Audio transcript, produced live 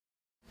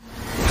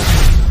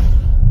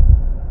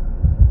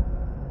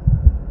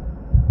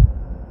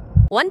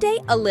One day,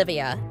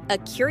 Olivia, a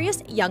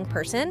curious young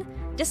person,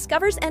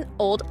 discovers an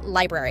old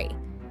library.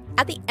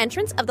 At the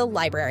entrance of the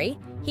library,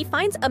 he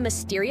finds a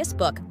mysterious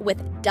book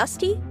with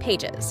dusty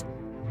pages.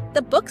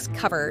 The book's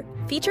cover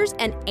features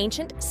an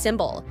ancient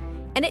symbol,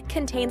 and it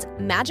contains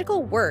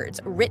magical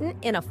words written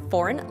in a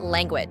foreign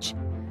language.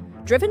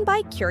 Driven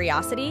by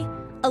curiosity,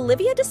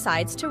 Olivia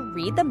decides to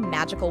read the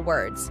magical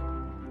words.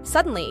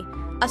 Suddenly,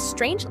 a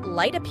strange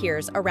light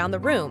appears around the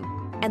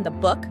room, and the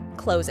book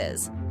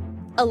closes.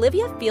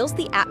 Olivia feels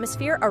the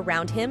atmosphere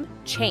around him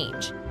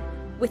change.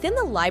 Within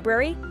the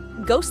library,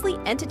 ghostly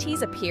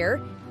entities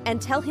appear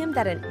and tell him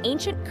that an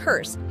ancient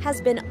curse has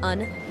been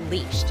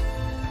unleashed.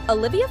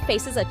 Olivia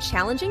faces a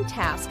challenging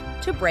task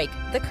to break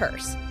the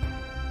curse.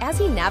 As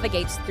he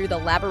navigates through the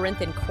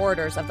labyrinthine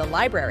corridors of the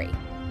library,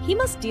 he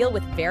must deal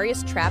with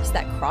various traps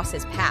that cross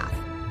his path.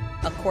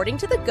 According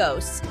to the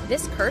ghosts,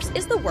 this curse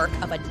is the work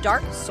of a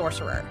dark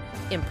sorcerer,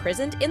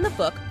 imprisoned in the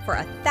book for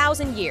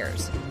 1,000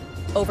 years.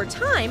 Over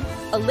time,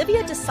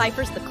 Olivia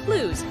deciphers the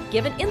clues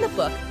given in the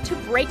book to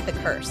break the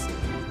curse.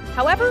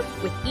 However,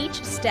 with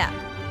each step,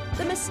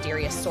 the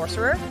mysterious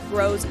sorcerer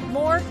grows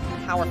more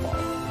powerful.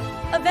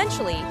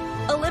 Eventually,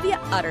 Olivia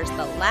utters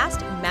the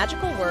last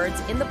magical words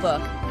in the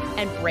book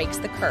and breaks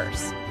the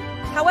curse.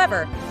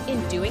 However,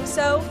 in doing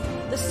so,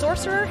 the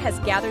sorcerer has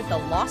gathered the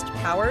lost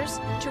powers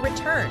to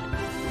return.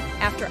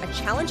 After a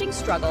challenging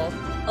struggle,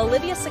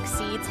 Olivia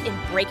succeeds in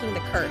breaking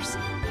the curse,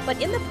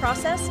 but in the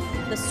process,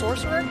 the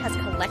sorcerer has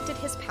collected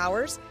his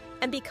powers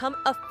and become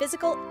a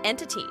physical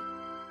entity.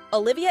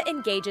 Olivia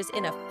engages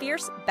in a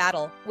fierce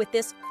battle with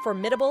this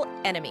formidable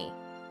enemy.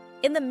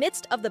 In the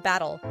midst of the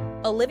battle,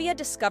 Olivia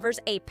discovers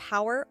a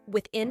power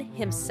within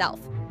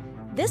himself.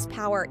 This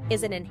power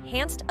is an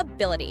enhanced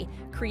ability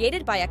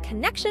created by a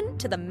connection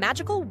to the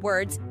magical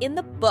words in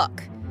the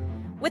book.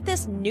 With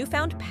this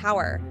newfound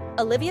power,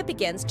 Olivia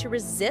begins to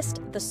resist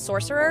the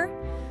sorcerer.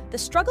 The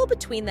struggle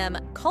between them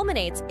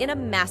culminates in a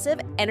massive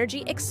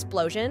energy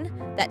explosion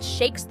that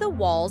shakes the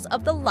walls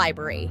of the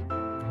library.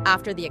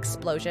 After the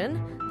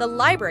explosion, the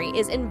library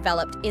is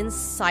enveloped in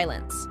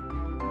silence.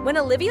 When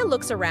Olivia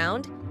looks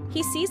around,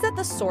 he sees that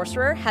the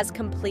sorcerer has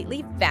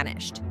completely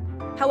vanished.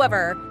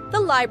 However, the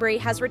library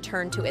has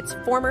returned to its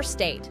former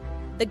state.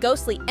 The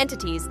ghostly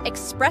entities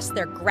express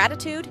their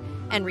gratitude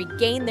and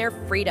regain their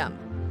freedom.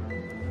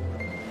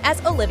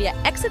 As Olivia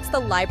exits the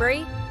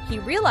library, he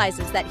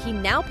realizes that he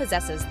now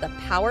possesses the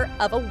power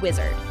of a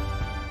wizard.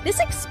 This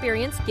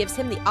experience gives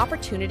him the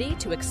opportunity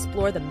to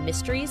explore the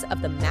mysteries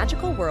of the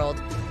magical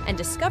world and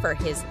discover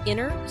his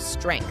inner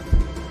strength.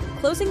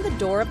 Closing the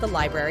door of the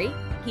library,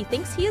 he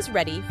thinks he is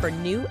ready for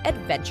new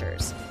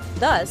adventures.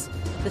 Thus,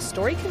 the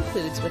story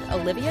concludes with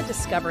Olivia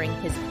discovering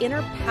his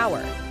inner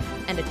power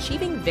and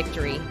achieving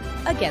victory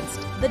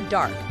against the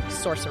dark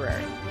sorcerer.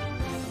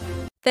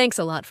 Thanks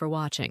a lot for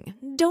watching.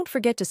 Don't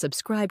forget to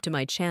subscribe to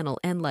my channel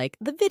and like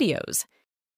the videos.